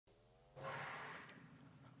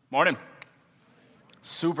Morning.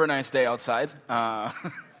 Super nice day outside. Glad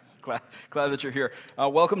that you're here.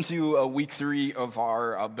 Welcome to week 3 of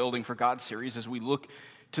our Building for God series as we look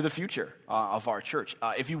to the future of our church.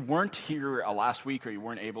 If you weren't here last week or you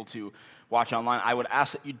weren't able to watch online, I would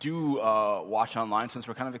ask that you do watch online since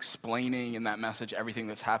we're kind of explaining in that message everything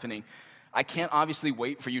that's happening. I can't obviously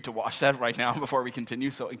wait for you to watch that right now before we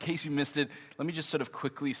continue, so in case you missed it, let me just sort of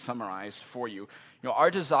quickly summarize for you. You know, our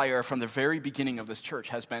desire from the very beginning of this church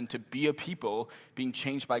has been to be a people being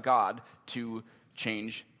changed by God to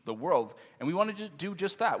change the world. And we wanted to do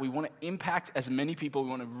just that. We want to impact as many people, we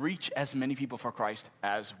want to reach as many people for Christ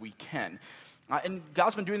as we can. And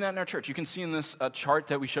God's been doing that in our church. You can see in this chart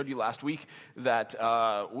that we showed you last week that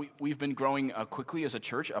we've been growing quickly as a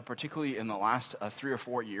church, particularly in the last 3 or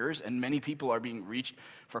 4 years, and many people are being reached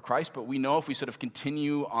for Christ. But we know if we sort of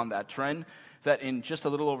continue on that trend, that in just a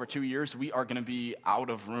little over 2 years, we are going to be out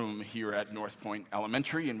of room here at North Point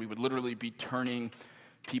Elementary, and we would literally be turning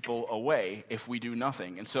people away if we do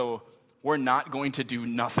nothing. And so we're not going to do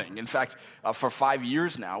nothing. In fact, for 5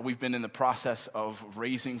 years now, we've been in the process of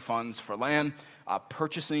raising funds for land,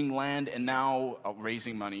 purchasing land, and now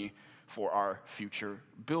raising money for our future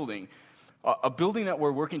building. A building that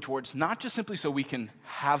we're working towards, not just simply so we can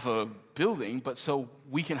have a building, but so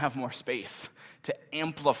we can have more space to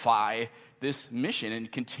amplify this mission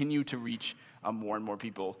and continue to reach more and more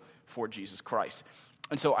people for Jesus Christ.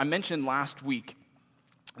 And so I mentioned last week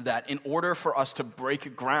that in order for us to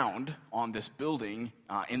break ground on this building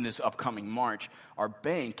in this upcoming March, our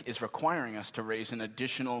bank is requiring us to raise an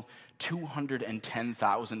additional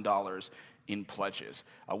 $210,000 in pledges,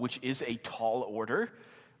 which is a tall order,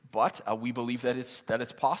 but we believe that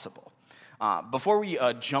it's possible. Before we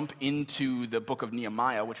jump into the book of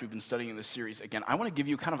Nehemiah, which we've been studying in this series, again, I want to give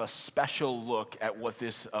you kind of a special look at what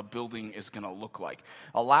this building is going to look like.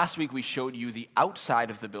 Last week, we showed you the outside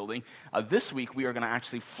of the building. This week, we are going to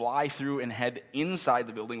actually fly through and head inside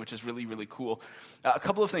the building, which is really, really cool. A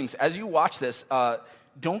couple of things. As you watch this,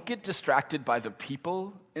 don't get distracted by the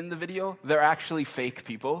people in the video. They're actually fake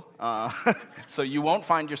people, so you won't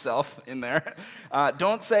find yourself in there.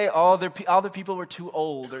 Don't say, all the people were too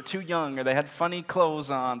old or too young or they had funny clothes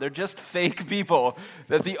on. They're just fake people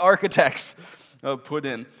that the architects put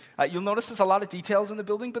in. You'll notice there's a lot of details in the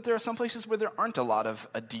building, but there are some places where there aren't a lot of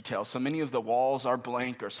details. So many of the walls are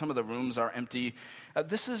blank or some of the rooms are empty.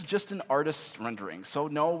 This is just an artist's rendering. So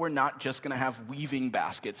no, we're not just going to have weaving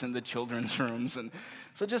baskets in the children's rooms. And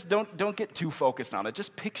so just don't get too focused on it.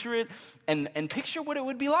 Just picture it and picture what it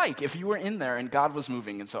would be like if you were in there and God was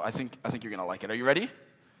moving. And so I think you're going to like it. Are you ready? Yeah.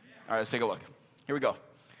 All right, let's take a look. Here we go.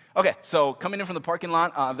 Okay, so coming in from the parking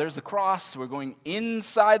lot, there's the cross. We're going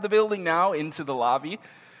inside the building now, into the lobby.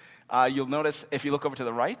 You'll notice, if you look over to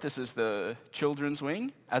the right, this is the children's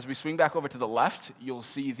wing. As we swing back over to the left, you'll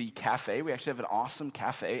see the cafe. We actually have an awesome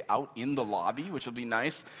cafe out in the lobby, which will be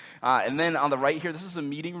nice. And then on the right here, this is a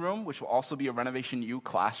meeting room, which will also be a Renovation U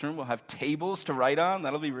classroom. We'll have tables to write on.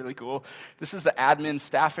 That'll be really cool. This is the admin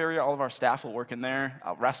staff area. All of our staff will work in there.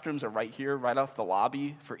 Restrooms are right here, right off the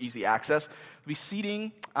lobby for easy access. There'll be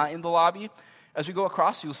seating in the lobby. As we go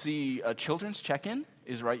across, you'll see children's check-in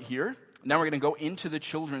is right here. Now we're going to go into the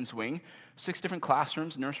children's wing. 6 different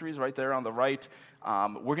classrooms, nurseries right there on the right.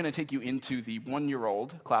 We're going to take you into the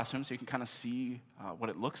 1-year-old classroom so you can kind of see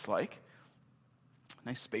what it looks like.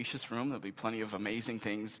 Nice spacious room. There'll be plenty of amazing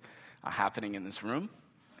things happening in this room.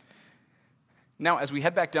 Now, as we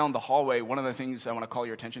head back down the hallway, one of the things I want to call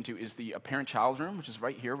your attention to is the parent-child room, which is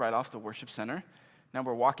right here, right off the worship center. Now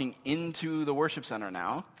we're walking into the worship center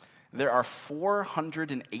now. There are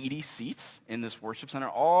 480 seats in this worship center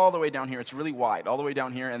all the way down here. It's really wide, all the way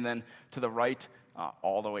down here, and then to the right,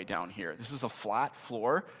 all the way down here. This is a flat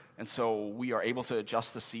floor, and so we are able to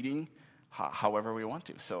adjust the seating however we want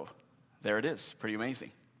to. So there it is, pretty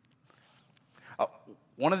amazing.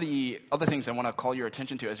 One of the other things I want to call your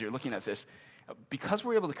attention to as you're looking at this, because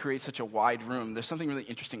we're able to create such a wide room, there's something really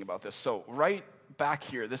interesting about this. So right back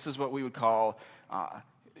here, this is what we would call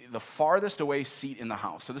the farthest away seat in the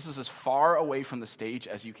house. So this is as far away from the stage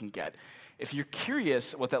as you can get. If you're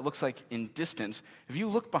curious what that looks like in distance, if you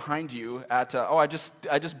look behind you at, I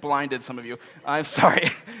just blinded some of you. I'm sorry.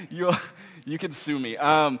 You can sue me.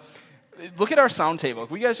 Look at our sound table.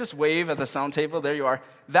 Will you guys just wave at the sound table? There you are.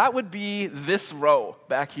 That would be this row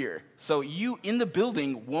back here. So you in the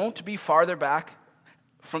building won't be farther back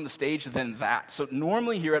from the stage than that. So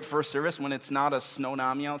normally here at First Service, when it's not a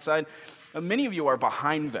snownomi outside, many of you are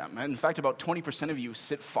behind them. In fact, about 20% of you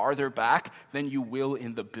sit farther back than you will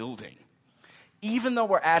in the building. Even though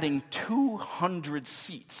we're adding 200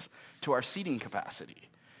 seats to our seating capacity,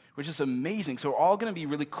 which is amazing. So we're all going to be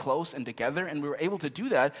really close and together, and we were able to do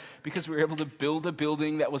that because we were able to build a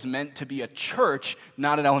building that was meant to be a church,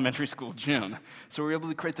 not an elementary school gym. So we were able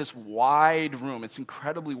to create this wide room. It's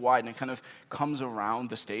incredibly wide, and it kind of comes around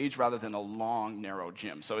the stage rather than a long, narrow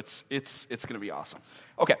gym. So it's going to be awesome.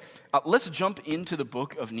 Okay, let's jump into the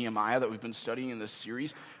book of Nehemiah that we've been studying in this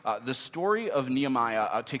series. The story of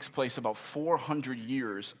Nehemiah takes place about 400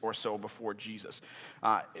 years or so before Jesus.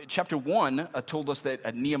 Chapter 1 told us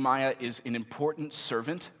that Nehemiah is an important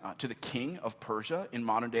servant to the king of Persia in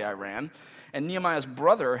modern-day Iran. And Nehemiah's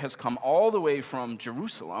brother has come all the way from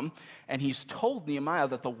Jerusalem, and he's told Nehemiah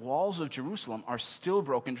that the walls of Jerusalem are still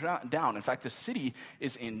broken down. In fact, the city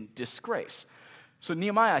is in disgrace. So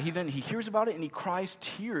Nehemiah, he hears about it, and he cries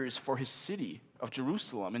tears for his city of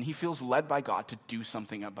Jerusalem, and he feels led by God to do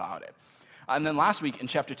something about it. And then last week in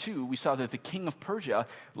chapter 2, we saw that the king of Persia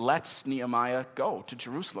lets Nehemiah go to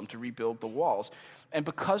Jerusalem to rebuild the walls. And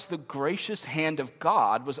because the gracious hand of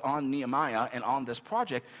God was on Nehemiah and on this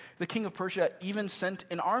project, the king of Persia even sent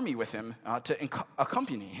an army with him to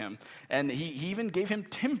accompany him. And he even gave him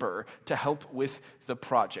timber to help with the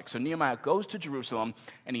project. So Nehemiah goes to Jerusalem,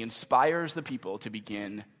 and he inspires the people to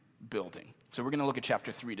begin building. So we're going to look at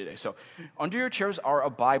chapter 3 today. So under your chairs are a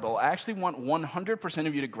Bible. I actually want 100%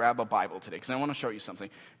 of you to grab a Bible today because I want to show you something.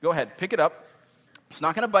 Go ahead, pick it up. It's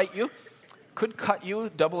not going to bite you. Could cut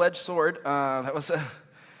you, double-edged sword. That was a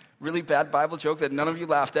really bad Bible joke that none of you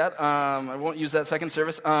laughed at. I won't use that second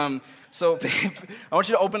service. So I want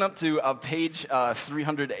you to open up to page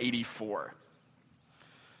 384.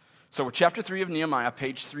 So we're chapter 3 of Nehemiah,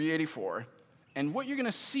 page 384. And what you're going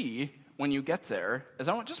to see when you get there is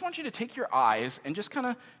I just want you to take your eyes and just kind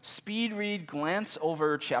of speed read, glance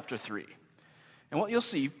over chapter 3. And what you'll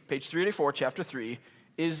see, page 384, chapter 3,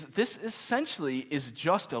 is this essentially is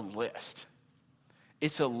just a list.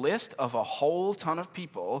 It's a list of a whole ton of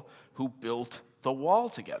people who built the wall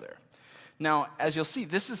together. Now, as you'll see,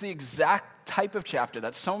 this is the exact type of chapter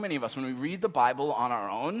that so many of us, when we read the Bible on our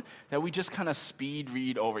own, that we just kind of speed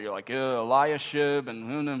read over. You're like, Eliashib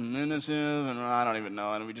and I don't even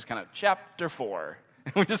know, and we just kind of, chapter 4.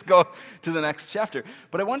 And we just go to the next chapter.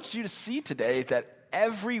 But I want you to see today that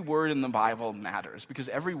every word in the Bible matters, because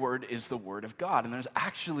every word is the word of God, and there's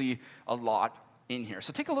actually a lot in here.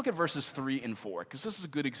 So take a look at verses 3 and 4, because this is a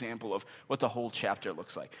good example of what the whole chapter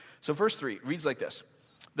looks like. So verse 3 reads like this.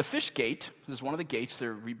 The fish gate, this is one of the gates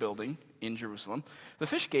they're rebuilding in Jerusalem. The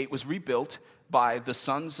fish gate was rebuilt by the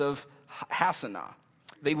sons of Hassenaah.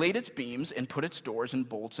 They laid its beams and put its doors and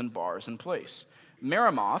bolts and bars in place.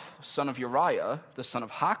 Meremoth, son of Uriah, the son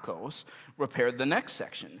of Hakos, repaired the next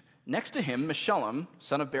section. Next to him, Meshullam,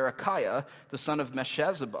 son of Berechiah, the son of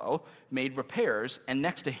Meshezabel, made repairs. And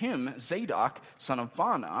next to him, Zadok, son of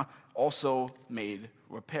Baana, also made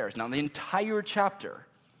repairs. Now, the entire chapter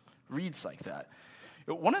reads like that.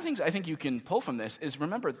 One of the things I think you can pull from this is,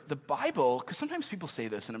 remember, the Bible, because sometimes people say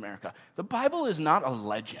this in America, the Bible is not a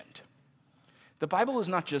legend. The Bible is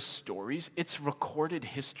not just stories, it's recorded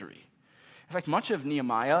history. In fact, much of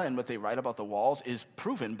Nehemiah and what they write about the walls is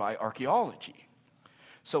proven by archaeology.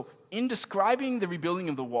 So in describing the rebuilding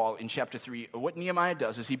of the wall in chapter 3, what Nehemiah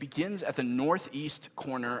does is he begins at the northeast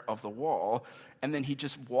corner of the wall, and then he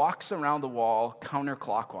just walks around the wall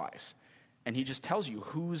counterclockwise. And he just tells you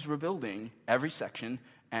who's rebuilding every section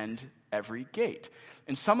and every gate.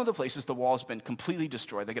 In some of the places, the wall has been completely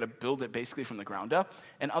destroyed. They got to build it basically from the ground up.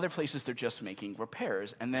 And other places, they're just making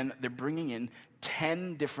repairs. And then they're bringing in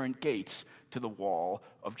 10 different gates to the wall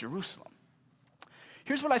of Jerusalem.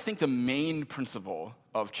 Here's what I think the main principle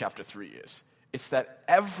of chapter 3 is. It's that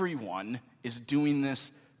everyone is doing this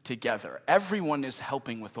together. Everyone is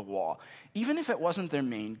helping with the wall, even if it wasn't their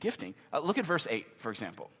main gifting. Look at verse 8, for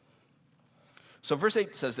example. So verse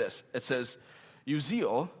 8 says this. It says,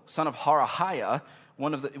 Uzziel, son of Harahiah,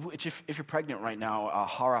 one of the, which if you're pregnant right now,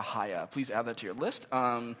 Harahiah, please add that to your list.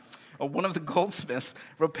 One of the goldsmiths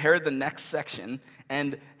repaired the next section,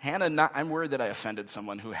 and I'm worried that I offended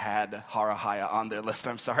someone who had Harahiah on their list,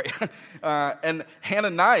 I'm sorry. And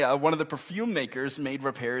Hananiah, one of the perfume makers, made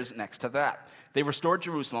repairs next to that. They restored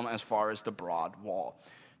Jerusalem as far as the broad wall.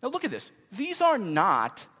 Now look at this. These are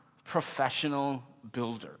not professional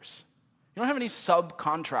builders. You don't have any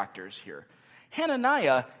subcontractors here.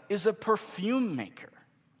 Hananiah is a perfume maker.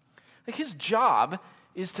 Like, his job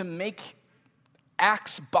is to make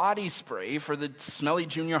Axe body spray for the smelly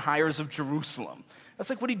junior hires of Jerusalem. That's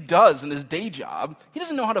like what he does in his day job. He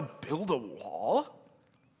doesn't know how to build a wall,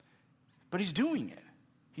 but he's doing it.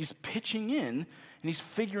 He's pitching in, and he's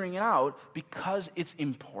figuring it out because it's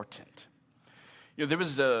important. There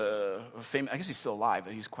was I guess he's still alive,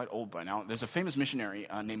 he's quite old by now. There's a famous missionary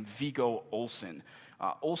named Viggo Olsen.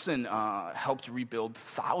 Olsen helped rebuild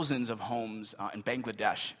thousands of homes in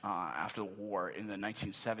Bangladesh after the war in the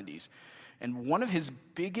 1970s. And one of his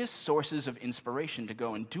biggest sources of inspiration to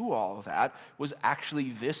go and do all of that was actually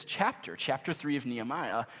this chapter, chapter 3 of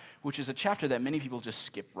Nehemiah, which is a chapter that many people just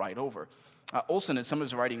skip right over. Olsen, in some of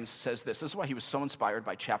his writings, says this. This is why he was so inspired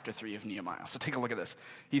by chapter 3 of Nehemiah. So take a look at this.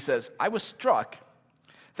 He says, I was struck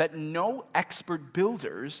that no expert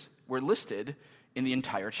builders were listed in the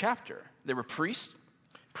entire chapter. There were priests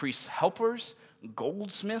helpers,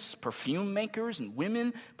 goldsmiths, perfume makers, and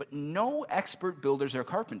women, but no expert builders or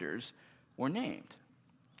carpenters were named.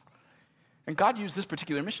 And God used this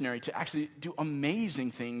particular missionary to actually do amazing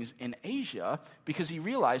things in Asia because he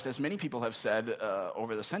realized, as many people have said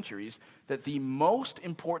over the centuries, that the most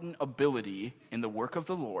important ability in the work of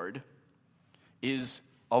the Lord is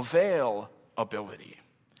availability.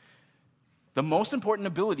 The most important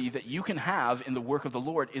ability that you can have in the work of the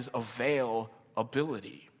Lord is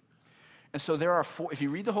availability. And so there are if you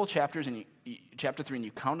read the whole chapters in chapter 3 and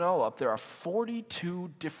you count it all up, there are 42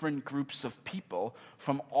 different groups of people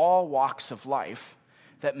from all walks of life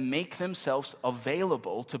that make themselves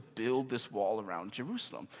available to build this wall around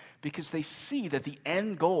Jerusalem because they see that the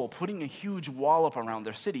end goal, putting a huge wall up around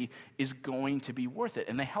their city, is going to be worth it.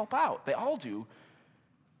 And they help out. They all do.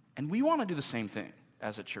 And we want to do the same thing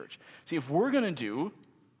as a church. See, if we're going to do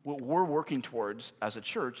what we're working towards as a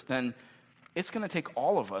church, then it's going to take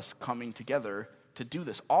all of us coming together to do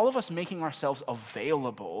this. All of us making ourselves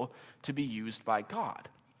available to be used by God.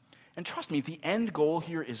 And trust me, the end goal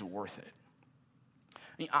here is worth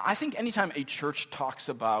it. I think anytime a church talks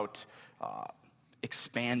about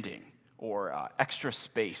expanding or extra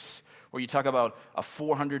space, or you talk about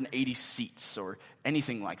 480 seats or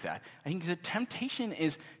anything like that, I think the temptation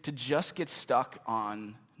is to just get stuck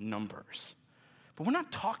on numbers. But we're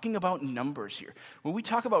not talking about numbers here. When we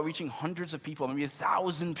talk about reaching hundreds of people, maybe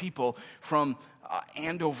 1,000 people from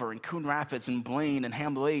Andover and Coon Rapids and Blaine and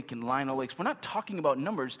Ham Lake and Lionel Lakes, we're not talking about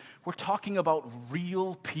numbers. We're talking about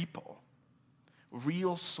real people,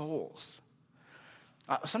 real souls.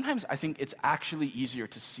 Sometimes I think it's actually easier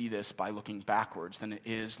to see this by looking backwards than it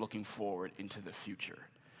is looking forward into the future.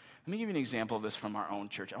 Let me give you an example of this from our own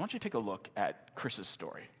church. I want you to take a look at Chris's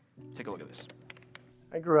story. Take a look at this.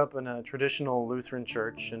 I grew up in a traditional Lutheran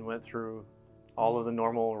church and went through all of the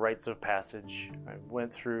normal rites of passage. I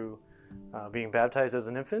went through being baptized as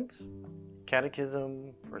an infant,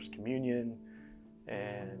 catechism, First Communion,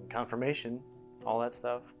 and confirmation, all that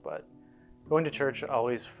stuff. But going to church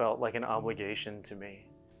always felt like an obligation to me.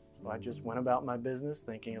 So I just went about my business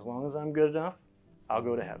thinking as long as I'm good enough, I'll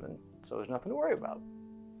go to heaven. So there's nothing to worry about.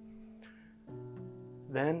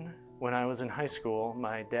 Then, when I was in high school,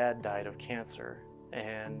 my dad died of cancer.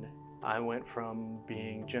 And I went from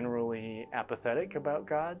being generally apathetic about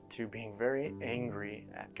God to being very angry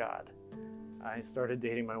at God. I started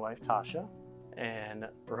dating my wife, Tasha, and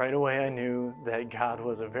right away I knew that God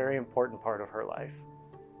was a very important part of her life.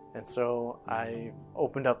 And so I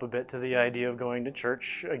opened up a bit to the idea of going to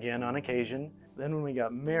church again on occasion. Then when we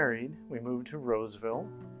got married, we moved to Roseville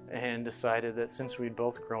and decided that since we'd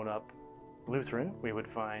both grown up Lutheran, we would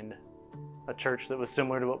find a church that was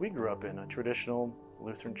similar to what we grew up in, a traditional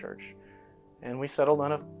Lutheran church. And we settled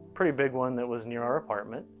on a pretty big one that was near our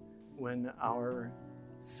apartment. When our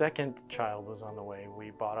second child was on the way, we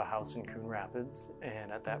bought a house in Coon Rapids,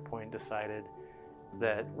 and at that point decided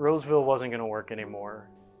that Roseville wasn't going to work anymore.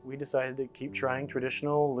 We decided to keep trying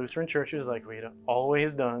traditional Lutheran churches like we'd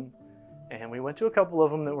always done, and we went to a couple of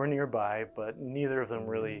them that were nearby, but neither of them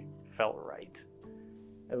really felt right.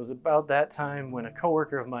 It was about that time when a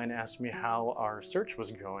coworker of mine asked me how our search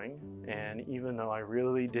was going, and even though I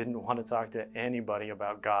really didn't want to talk to anybody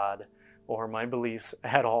about God or my beliefs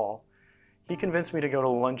at all, he convinced me to go to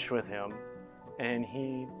lunch with him, and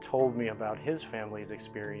he told me about his family's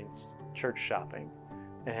experience church shopping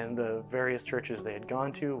and the various churches they had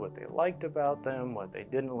gone to, what they liked about them, what they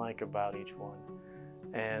didn't like about each one.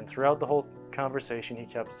 And throughout the whole conversation, he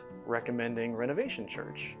kept recommending Renovation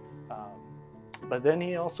Church. But then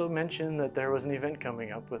he also mentioned that there was an event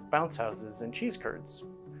coming up with bounce houses and cheese curds.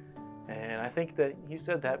 And I think that he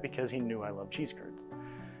said that because he knew I loved cheese curds.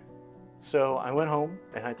 So I went home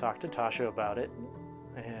and I talked to Tasha about it.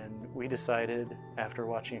 And we decided, after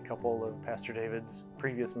watching a couple of Pastor David's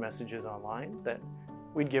previous messages online, that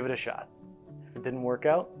we'd give it a shot. If it didn't work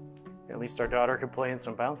out, at least our daughter could play in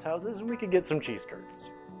some bounce houses and we could get some cheese curds.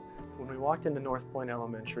 When we walked into North Point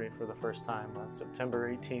Elementary for the first time on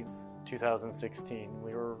September 18th, 2016,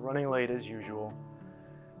 we were running late as usual.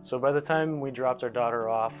 So by the time we dropped our daughter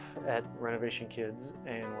off at Renovation Kids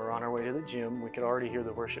and we're on our way to the gym, we could already hear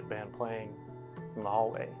the worship band playing in the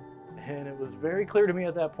hallway. And it was very clear to me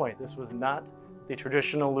at that point, this was not the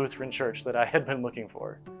traditional Lutheran church that I had been looking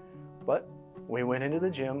for. But we went into the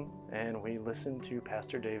gym and we listened to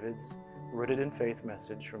Pastor David's Rooted in Faith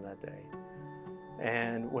message from that day.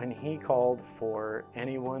 And when he called for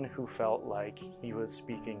anyone who felt like he was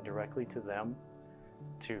speaking directly to them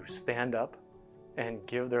to stand up and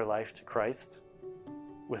give their life to Christ,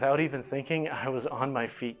 without even thinking, I was on my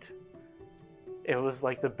feet. It was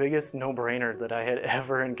like the biggest no-brainer that I had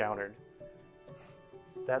ever encountered.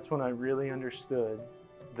 That's when I really understood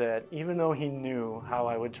that even though he knew how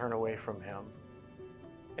I would turn away from him,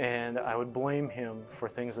 and I would blame him for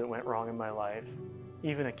things that went wrong in my life,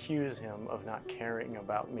 even accuse him of not caring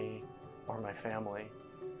about me or my family,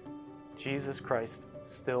 Jesus Christ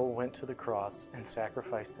still went to the cross and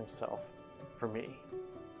sacrificed himself for me.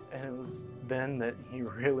 And it was then that he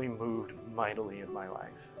really moved mightily in my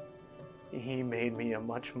life. He made me a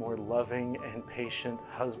much more loving and patient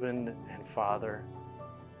husband and father.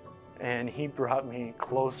 And he brought me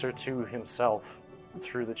closer to himself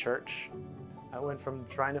through the church. I went from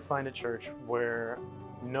trying to find a church where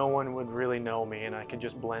no one would really know me and I could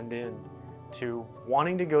just blend in, to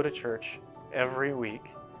wanting to go to church every week,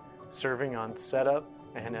 serving on setup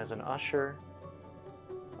and as an usher,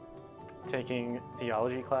 taking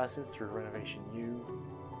theology classes through Renovation U.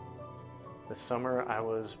 This summer I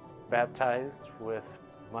was baptized with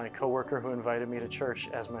my coworker who invited me to church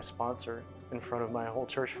as my sponsor in front of my whole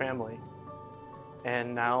church family.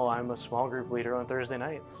 And now I'm a small group leader on Thursday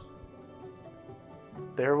nights.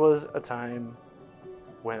 There was a time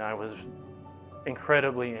when I was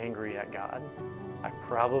incredibly angry at God. I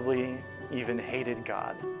probably even hated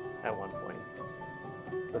God at one point.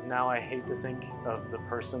 But now I hate to think of the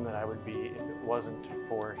person that I would be if it wasn't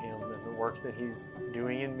for him and the work that he's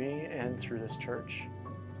doing in me and through this church.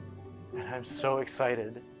 And I'm so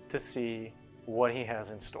excited to see what he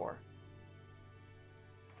has in store.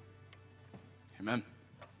 Amen.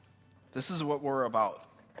 This is what we're about.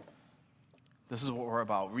 This is what we're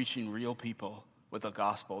about, reaching real people with the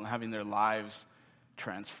gospel and having their lives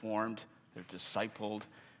transformed, they're discipled.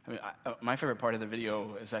 I mean, my favorite part of the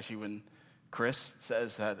video is actually when Chris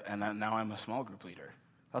says that, and then now I'm a small group leader.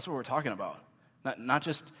 That's what we're talking about. Not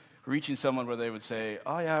just reaching someone where they would say,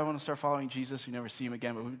 oh yeah, I want to start following Jesus, we never see him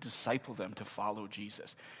again, but we would disciple them to follow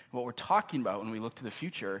Jesus. And what we're talking about when we look to the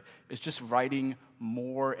future is just writing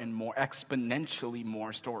more and more, exponentially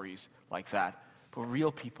more stories like that, but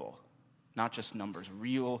real people, not just numbers,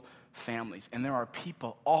 real families. And there are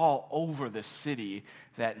people all over the city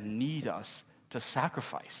that need us to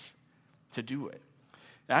sacrifice to do it.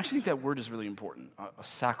 And I actually think that word is really important, a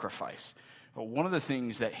sacrifice. But one of the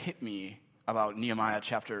things that hit me about Nehemiah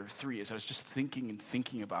chapter 3, as I was just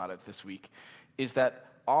thinking about it this week, is that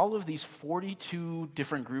all of these 42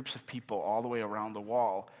 different groups of people all the way around the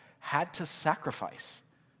wall had to sacrifice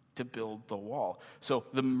to build the wall. So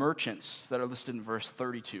the merchants that are listed in verse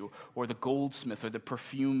 32, or the goldsmith, or the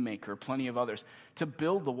perfume maker, plenty of others, to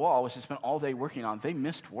build the wall, which they spent all day working on, they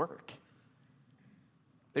missed work.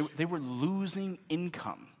 They were losing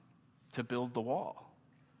income to build the wall.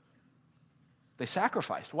 They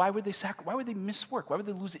sacrificed. Why would they miss work? Why would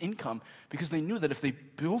they lose income? Because they knew that if they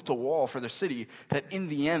built a wall for their city, that in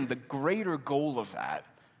the end, the greater goal of that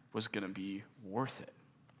was going to be worth it.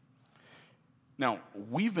 Now,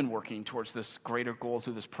 we've been working towards this greater goal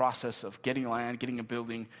through this process of getting land, getting a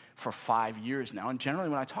building for 5 years now. And generally,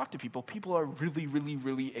 when I talk to people, people are really, really,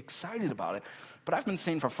 really excited about it. But I've been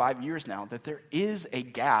saying for 5 years now that there is a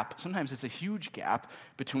gap, sometimes it's a huge gap,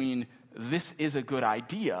 between this is a good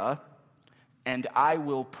idea and I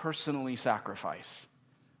will personally sacrifice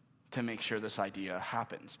to make sure this idea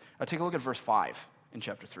happens. Now, take a look at verse 5 in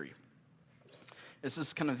chapter 3. This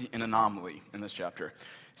is kind of an anomaly in this chapter. It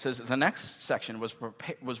says, the next section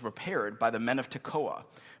was repaired by the men of Tekoa,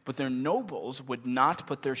 but their nobles would not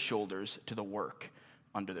put their shoulders to the work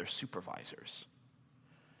under their supervisors.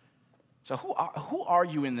 So who are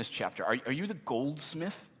you in this chapter? Are you the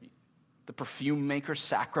goldsmith, the perfume maker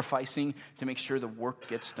sacrificing to make sure the work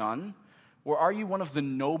gets done? Or are you one of the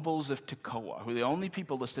nobles of Tekoa, who are the only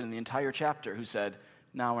people listed in the entire chapter who said,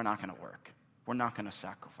 no, we're not going to work. We're not going to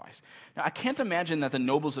sacrifice. Now, I can't imagine that the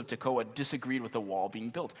nobles of Tekoa disagreed with the wall being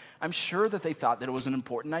built. I'm sure that they thought that it was an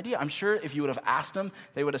important idea. I'm sure if you would have asked them,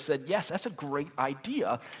 they would have said, yes, that's a great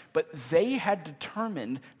idea. But they had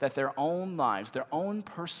determined that their own lives, their own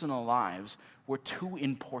personal lives, were too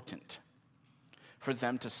important for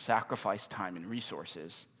them to sacrifice time and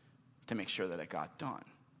resources to make sure that it got done.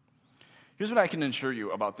 Here's what I can assure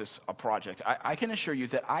you about this project. I can assure you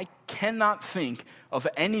that I cannot think of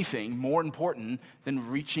anything more important than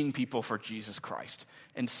reaching people for Jesus Christ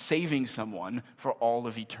and saving someone for all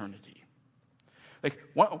of eternity. Like,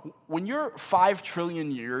 when you're 5 trillion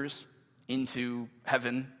years into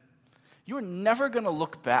heaven, you're never going to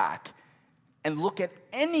look back and look at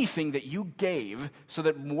anything that you gave so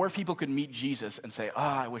that more people could meet Jesus and say,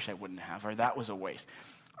 I wish I wouldn't have, or that was a waste.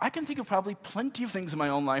 I can think of probably plenty of things in my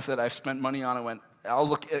own life that I've spent money on and went, I'll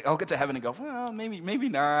get to heaven and go, well, maybe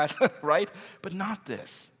not, right? But not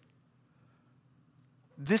this.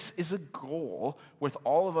 This is a goal with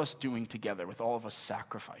all of us doing together, with all of us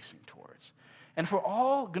sacrificing towards. And if we're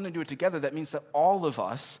all going to do it together, that means that all of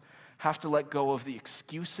us have to let go of the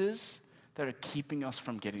excuses that are keeping us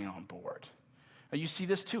from getting on board. Now, you see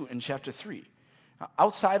this too in chapter 3.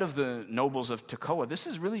 Outside of the nobles of Tekoa, this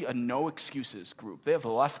is really a no excuses group. They have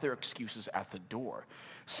left their excuses at the door.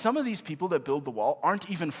 Some of these people that build the wall aren't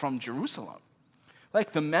even from Jerusalem.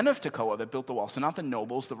 Like the men of Tekoa that built the wall, so not the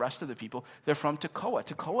nobles, the rest of the people, they're from Tekoa.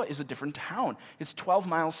 Tekoa is a different town. It's 12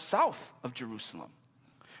 miles south of Jerusalem.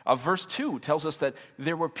 Verse 2 tells us that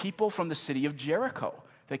there were people from the city of Jericho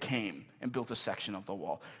that came and built a section of the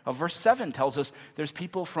wall. Verse 7 tells us there's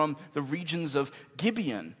people from the regions of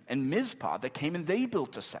Gibeon and Mizpah that came and they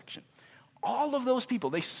built a section. All of those people,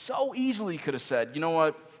 they so easily could have said, you know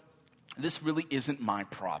what, this really isn't my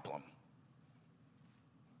problem.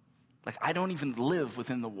 Like, I don't even live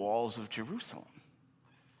within the walls of Jerusalem.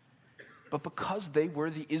 But because they were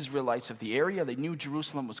the Israelites of the area, they knew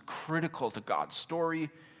Jerusalem was critical to God's story,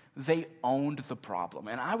 they owned the problem.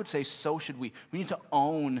 And I would say so should we. We need to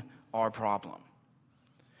own our problem.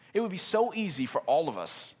 It would be so easy for all of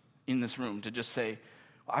us in this room to just say,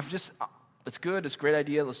 it's good, it's a great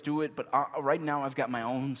idea, let's do it, but right now I've got my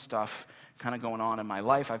own stuff kind of going on in my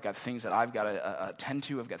life. I've got things that I've got to attend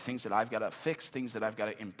to. I've got things that I've got to fix, things that I've got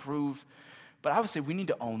to improve. But I would say we need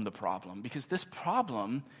to own the problem because this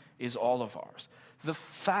problem is all of ours. The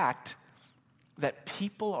fact that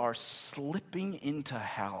people are slipping into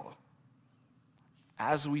hell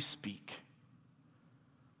as we speak,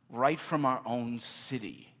 right from our own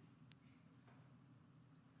city.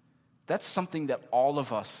 That's something that all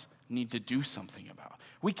of us need to do something about.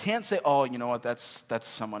 We can't say, oh, you know what, that's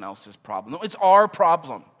someone else's problem. No, it's our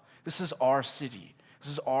problem. This is our city.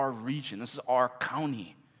 This is our region. This is our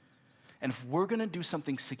county. And if we're going to do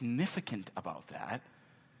something significant about that,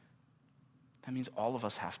 that means all of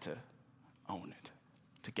us have to own it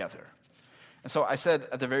together. And so I said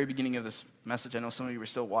at the very beginning of this message, I know some of you were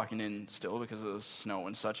still walking in still because of the snow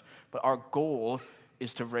and such, but our goal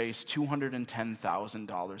is to raise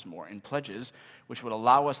 $210,000 more in pledges, which would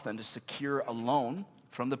allow us then to secure a loan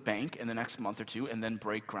from the bank in the next month or two and then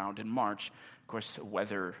break ground in March, of course,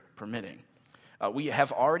 weather permitting. We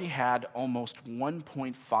have already had almost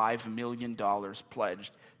 $1.5 million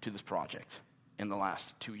pledged to this project in the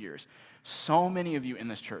last 2 years. So many of you in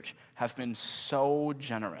this church have been so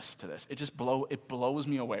generous to this. It blows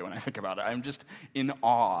me away when I think about it. I'm just in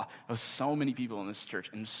awe of so many people in this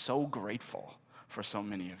church and so grateful for so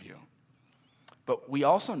many of you. But we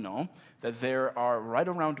also know that there are right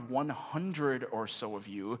around 100 or so of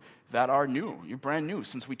you that are new. You're brand new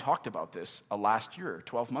since we talked about this last year,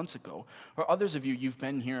 12 months ago. Or others of you, you've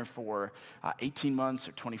been here for 18 months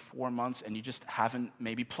or 24 months and you just haven't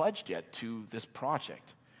maybe pledged yet to this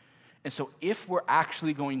project. And so if we're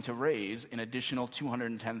actually going to raise an additional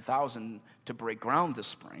 $210,000 to break ground this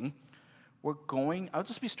spring, I'll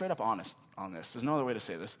just be straight up honest on this. There's no other way to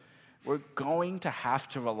say this. We're going to have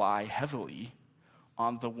to rely heavily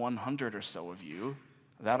on the 100 or so of you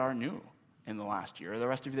that are new in the last year, or the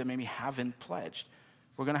rest of you that maybe haven't pledged.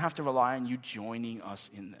 We're going to have to rely on you joining us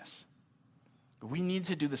in this. We need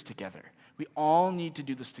to do this together. We all need to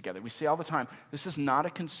do this together. We say all the time, this is not a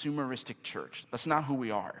consumeristic church. That's not who we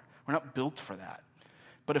are. We're not built for that.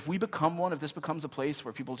 But if we become one, if this becomes a place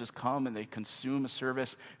where people just come and they consume a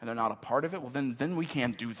service and they're not a part of it, well, then we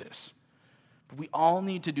can't do this. But we all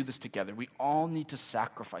need to do this together. We all need to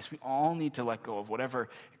sacrifice. We all need to let go of whatever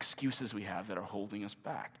excuses we have that are holding us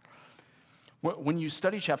back. When you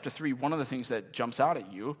study chapter 3, one of the things that jumps out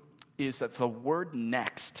at you is that the word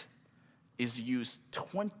next is used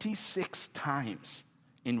 26 times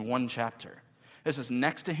in one chapter. It says,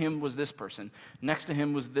 next to him was this person. Next to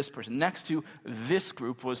him was this person. Next to this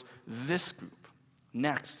group was this group.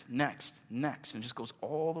 Next, next, next. And it just goes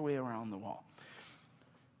all the way around the wall.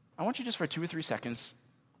 I want you just for 2 or 3 seconds,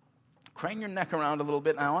 crane your neck around a little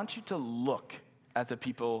bit, and I want you to look at the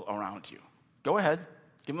people around you. Go ahead.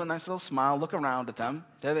 Give them a nice little smile. Look around at them.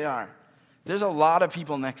 There they are. There's a lot of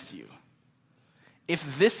people next to you.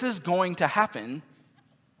 If this is going to happen,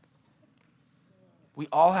 We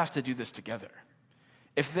all have to do this together.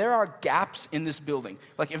 If there are gaps in this building,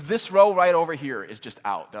 like if this row right over here is just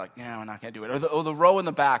out, they're like, no, we're not going to do it. Or the row in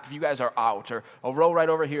the back, if you guys are out, or a row right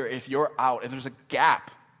over here, if you're out, if there's a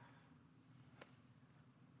gap,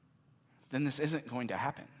 then this isn't going to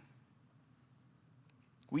happen.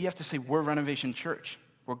 We have to say, we're Renovation Church.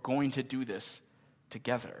 We're going to do this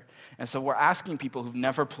together. And so we're asking people who've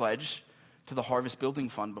never pledged to the Harvest Building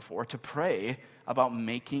Fund before to pray about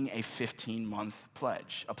making a 15-month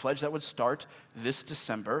pledge, a pledge that would start this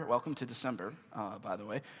December. Welcome to December, by the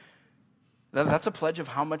way. That's a pledge of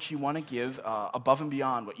how much you want to give above and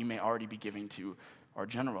beyond what you may already be giving to our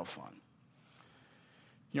general fund.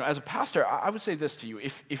 You know, as a pastor, I would say this to you.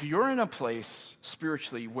 If you're in a place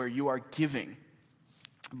spiritually where you are giving,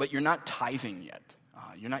 but you're not tithing yet,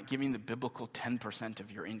 you're not giving the biblical 10%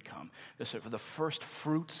 of your income, for the first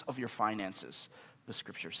fruits of your finances, the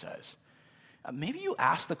scripture says. Maybe you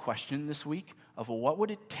ask the question this week of what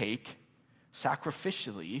would it take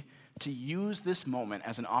sacrificially to use this moment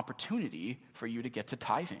as an opportunity for you to get to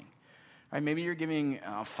tithing. Right? Maybe you're giving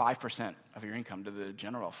 5% of your income to the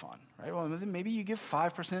general fund. Right? Well, maybe you give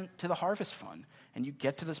 5% to the harvest fund, and you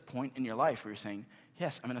get to this point in your life where you're saying,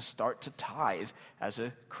 yes, I'm going to start to tithe as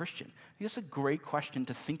a Christian. I think that's a great question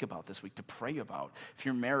to think about this week, to pray about. If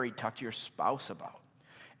you're married, talk to your spouse about.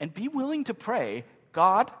 And be willing to pray,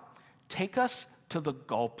 God, take us to the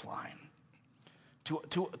gulp line,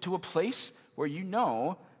 to a place where you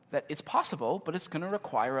know that it's possible, but it's going to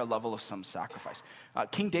require a level of some sacrifice.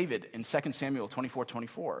 King David in 2 Samuel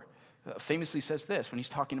 24:24 famously says this when he's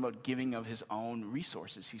talking about giving of his own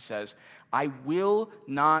resources. He says, I will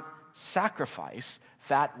not sacrifice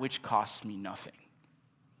that which costs me nothing.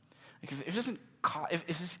 Like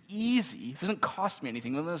if it's easy, if it doesn't cost me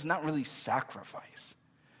anything, then it's not really sacrifice.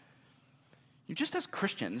 Just as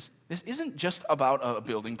Christians, this isn't just about a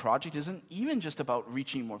building project, isn't even just about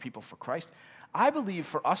reaching more people for Christ. I believe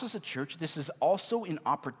for us as a church, this is also an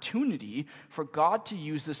opportunity for God to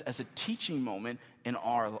use this as a teaching moment in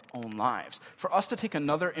our own lives, for us to take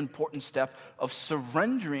another important step of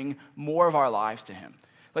surrendering more of our lives to Him.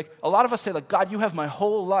 Like a lot of us say, like, God, you have my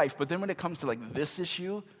whole life, but then when it comes to like this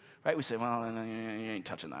issue, right, we say, well, you ain't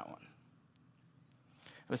touching that one.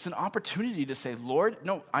 It's an opportunity to say, Lord,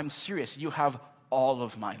 no, I'm serious. You have all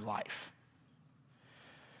of my life.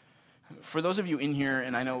 For those of you in here,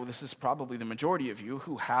 and I know this is probably the majority of you,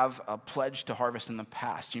 who have a pledge to harvest in the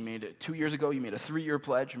past. You made it 2 years ago, you made a 3-year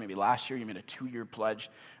pledge, or maybe last year you made a 2-year pledge.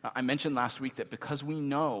 I mentioned last week that because we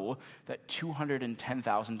know that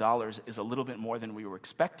 $210,000 is a little bit more than we were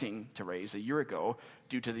expecting to raise a year ago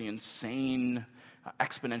due to the insane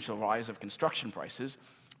exponential rise of construction prices,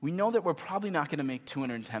 we know that we're probably not going to make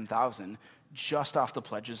 $210,000 just off the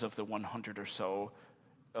pledges of the 100 or so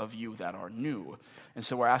of you that are new. And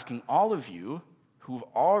so we're asking all of you who've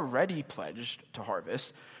already pledged to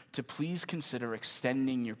Harvest to please consider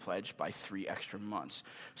extending your pledge by 3 extra months.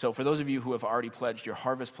 So for those of you who have already pledged, your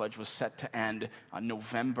Harvest pledge was set to end on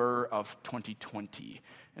November of 2020.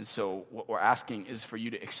 And so what we're asking is for you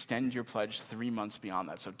to extend your pledge 3 months beyond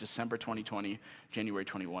that. So December 2020, January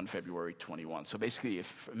 21, February 21. So basically,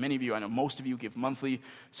 if many of you, I know most of you give monthly,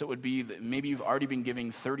 so it would be that maybe you've already been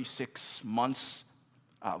giving 36 months,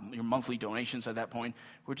 your monthly donations at that point.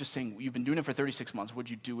 We're just saying, you've been doing it for 36 months. Would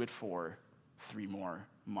you do it for 3 more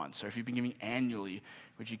months? Or if you've been giving annually,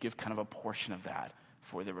 would you give kind of a portion of that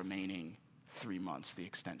for the remaining 3 months, the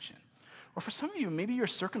extension? Or for some of you, maybe your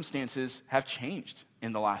circumstances have changed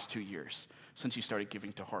in the last 2 years since you started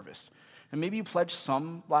giving to Harvest. And maybe you pledged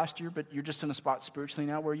some last year, but you're just in a spot spiritually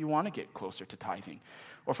now where you want to get closer to tithing.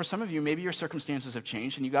 Or for some of you, maybe your circumstances have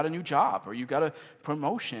changed and you got a new job or you got a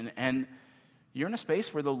promotion and you're in a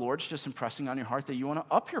space where the Lord's just impressing on your heart that you want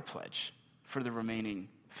to up your pledge for the remaining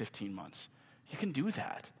 15 months. You can do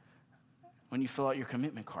that when you fill out your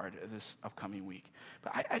commitment card this upcoming week.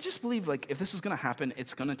 But I just believe, like, if this is going to happen,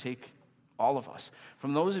 it's going to take all of us.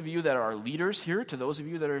 From those of you that are leaders here to those of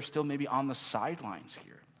you that are still maybe on the sidelines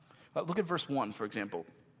here. Look at verse 1, for example.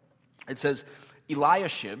 It says,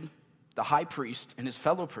 Eliashib, the high priest, and his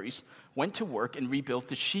fellow priests went to work and rebuilt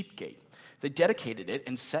the sheep gate. They dedicated it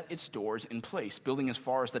and set its doors in place, building as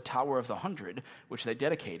far as the Tower of the 100, which they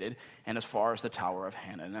dedicated, and as far as the Tower of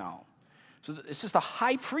Hananel. So it says the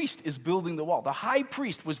high priest is building the wall. The high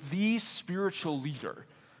priest was the spiritual leader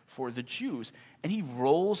for the Jews, and he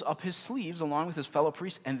rolls up his sleeves along with his fellow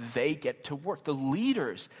priests, and they get to work. The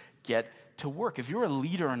leaders get to work. If you're a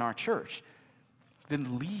leader in our church,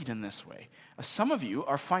 then lead in this way. Some of you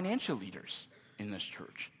are financial leaders in this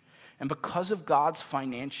church. And because of God's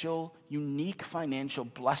unique financial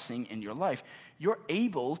blessing in your life, you're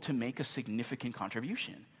able to make a significant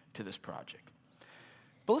contribution to this project.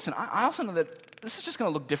 But listen, I also know that this is just going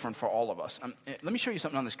to look different for all of us. Let me show you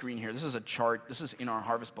something on the screen here. This is a chart. This is in our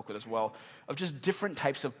harvest booklet as well, of just different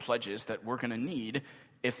types of pledges that we're going to need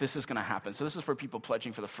if this is going to happen. So this is for people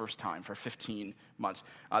pledging for the first time for 15 months.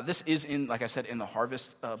 This is in, like I said, in the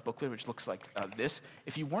harvest booklet, which looks like this.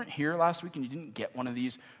 If you weren't here last week and you didn't get one of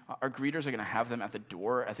these, our greeters are going to have them at the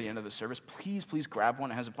door at the end of the service. Please grab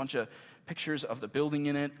one. It has a bunch of pictures of the building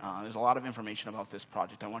in it. There's a lot of information about this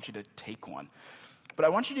project. I want you to take one. But I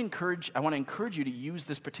want to encourage you to use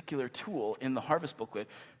this particular tool in the harvest booklet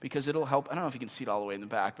because it'll help. I don't know if you can see it all the way in the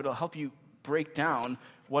back, but it'll help you break down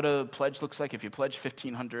what a pledge looks like. If you pledge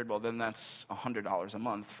 $1,500, well, then that's $100 a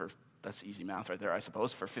month that's easy math right there, I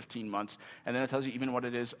suppose, for 15 months. And then it tells you even what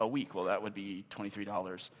it is a week. Well, that would be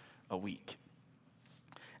 $23 a week.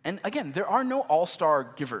 And again, there are no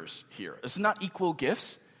all-star givers here. This is not equal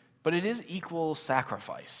gifts, but it is equal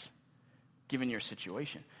sacrifice, given your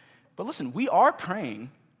situation. But listen, we are praying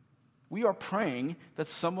that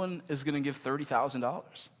someone is going to give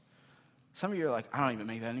 $30,000. Some of you are like, I don't even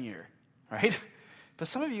make that in a year, right? But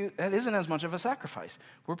some of you, that isn't as much of a sacrifice.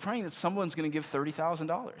 We're praying that someone's going to give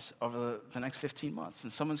 $30,000 over the next 15 months,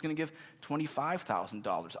 and someone's going to give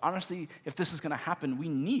 $25,000. Honestly, if this is going to happen, we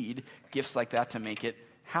need gifts like that to make it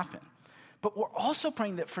happen. But we're also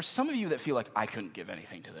praying that for some of you that feel like, I couldn't give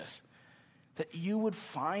anything to this, that you would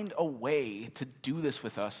find a way to do this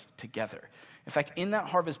with us together. In fact, in that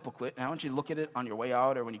harvest booklet, and I want you to look at it on your way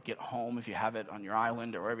out or when you get home, if you have it on your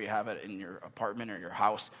island or wherever you have it in your apartment or your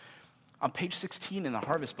house. On page 16 in the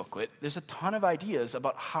harvest booklet, there's a ton of ideas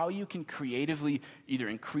about how you can creatively either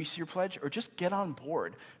increase your pledge or just get on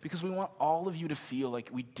board, because we want all of you to feel like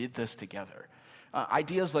we did this together.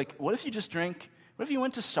 Ideas like, what if you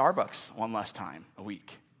went to Starbucks one less time a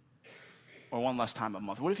week? Or one less time a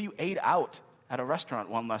month? What if you ate out at a restaurant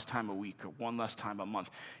one less time a week or one less time a month?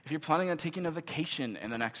 If you're planning on taking a vacation in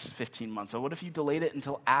the next 15 months, or what if you delayed it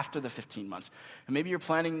until after the 15 months? And maybe you're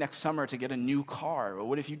planning next summer to get a new car, or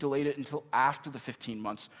what if you delayed it until after the 15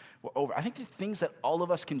 months were over? I think there's things that all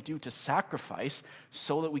of us can do to sacrifice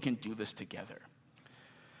so that we can do this together.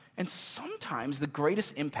 And sometimes the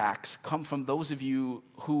greatest impacts come from those of you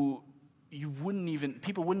who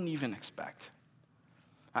people wouldn't even expect.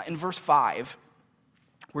 In verse 5,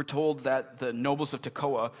 we're told that the nobles of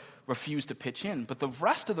Tekoa refused to pitch in, but the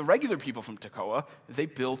rest of the regular people from Tekoa, they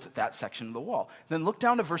built that section of the wall. Then look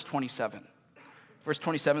down to verse 27. Verse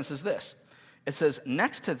 27 says this. It says,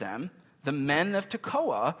 next to them, the men of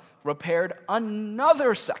Tekoa repaired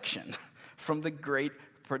another section from the great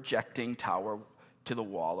projecting tower to the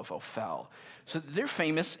wall of Ophel. So they're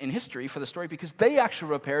famous in history for the story because they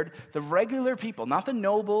actually repaired the regular people, not the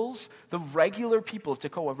nobles, the regular people of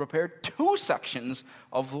Tekoa repaired 2 sections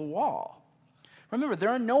of the wall. Remember, there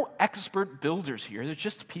are no expert builders here. They're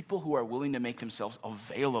just people who are willing to make themselves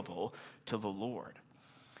available to the Lord.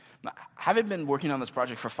 Now, having been working on this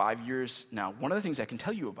project for 5 years now, one of the things I can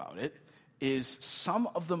tell you about it is some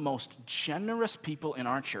of the most generous people in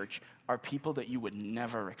our church are people that you would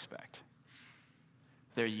never expect.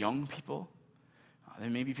 They're young people. There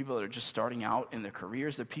may be people that are just starting out in their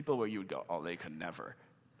careers. They're people where you would go, oh, they could never.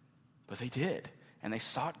 But they did. And they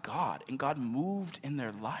sought God. And God moved in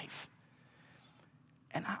their life.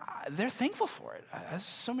 And they're thankful for it. There's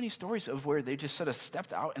so many stories of where they just sort of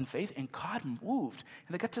stepped out in faith and God moved.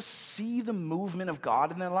 And they got to see the movement of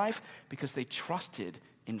God in their life because they trusted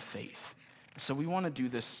in faith. So we want to do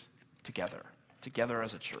this together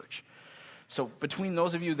as a church. So between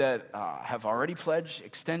those of you that have already pledged,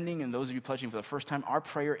 extending, and those of you pledging for the first time, our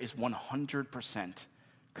prayer is 100%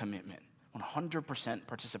 commitment, 100%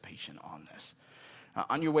 participation on this.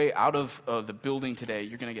 On your way out of the building today,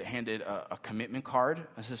 you're going to get handed a commitment card.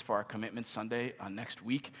 This is for our Commitment Sunday next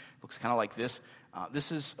week. Looks kind of like this.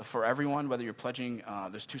 This is for everyone, whether you're pledging.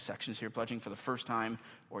 There's 2 sections here, pledging for the first time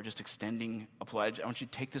or just extending a pledge. I want you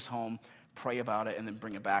to take this home, pray about it, and then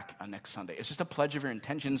bring it back next Sunday. It's just a pledge of your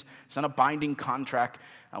intentions. It's not a binding contract.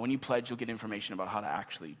 When you pledge, you'll get information about how to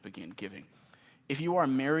actually begin giving. If you are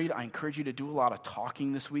married, I encourage you to do a lot of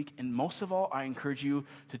talking this week, and most of all, I encourage you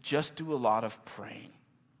to just do a lot of praying.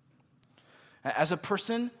 As a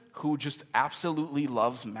person who just absolutely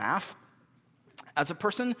loves math, as a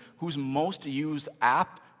person whose most used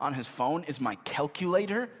app on his phone is my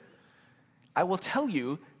calculator, I will tell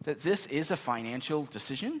you that this is a financial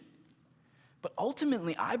decision. But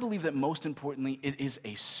ultimately, I believe that most importantly, it is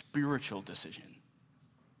a spiritual decision.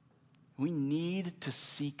 We need to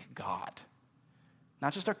seek God.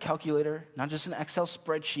 Not just our calculator, not just an Excel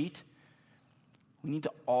spreadsheet. We need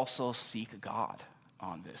to also seek God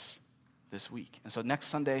on this week. And so next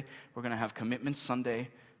Sunday, we're going to have Commitment Sunday,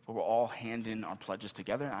 where we'll all hand in our pledges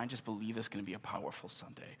together. And I just believe it's going to be a powerful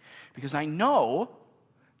Sunday. Because I know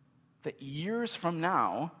that years from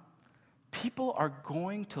now, people are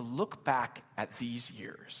going to look back at these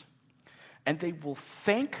years. And they will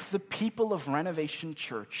thank the people of Renovation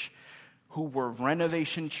Church who were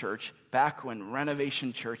Renovation Church back when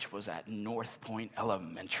Renovation Church was at North Point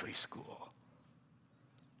Elementary School.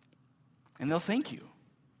 And they'll thank you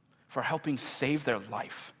for helping save their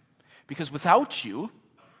life. Because without you,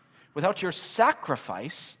 without your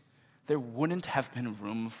sacrifice, there wouldn't have been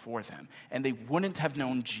room for them. And they wouldn't have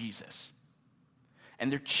known Jesus.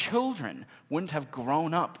 And their children wouldn't have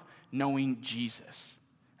grown up knowing Jesus.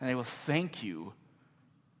 And they will thank you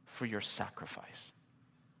for your sacrifice.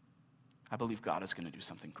 I believe God is going to do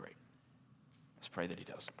something great. Let's pray that he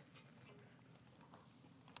does.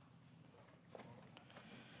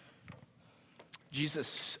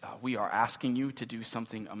 Jesus, we are asking you to do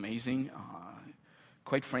something amazing.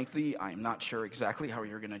 Quite frankly, I'm not sure exactly how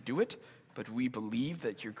you're going to do it, but we believe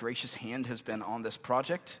that your gracious hand has been on this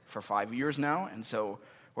project for 5 years now, and so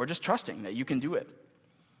we're just trusting that you can do it.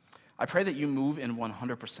 I pray that you move in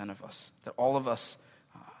 100% of us, that all of us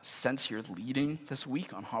sense your leading this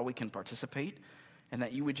week on how we can participate, and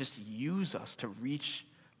that you would just use us to reach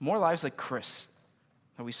more lives like Chris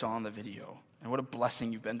that we saw in the video. And what a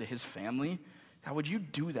blessing you've been to his family. God, would you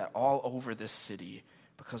do that all over this city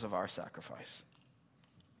because of our sacrifice?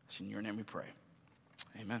 It's in your name we pray.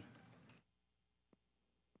 Amen.